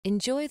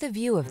Enjoy the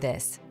view of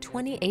this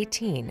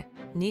 2018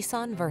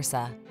 Nissan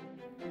Versa.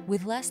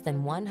 With less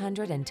than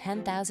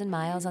 110,000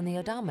 miles on the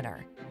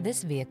odometer,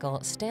 this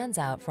vehicle stands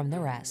out from the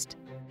rest.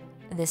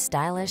 This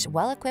stylish,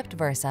 well-equipped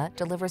Versa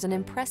delivers an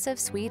impressive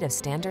suite of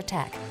standard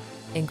tech,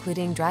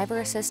 including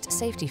driver assist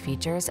safety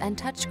features and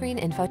touchscreen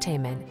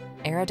infotainment.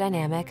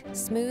 Aerodynamic,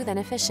 smooth, and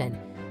efficient,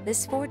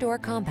 this four-door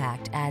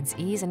compact adds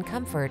ease and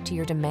comfort to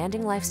your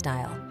demanding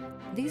lifestyle.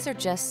 These are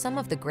just some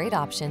of the great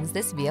options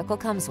this vehicle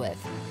comes with: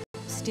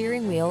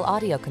 steering wheel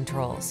audio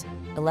controls,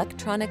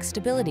 electronic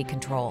stability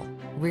control,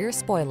 rear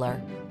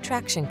spoiler,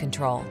 traction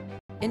control,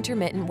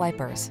 intermittent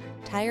wipers,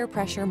 tire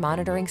pressure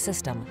monitoring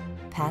system,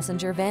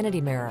 passenger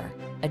vanity mirror,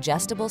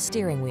 adjustable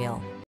steering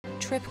wheel,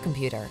 trip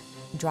computer,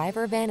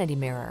 driver vanity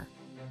mirror.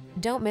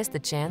 Don't miss the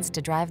chance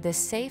to drive this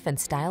safe and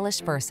stylish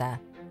Versa.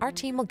 Our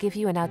team will give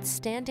you an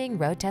outstanding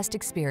road test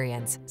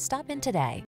experience. Stop in today.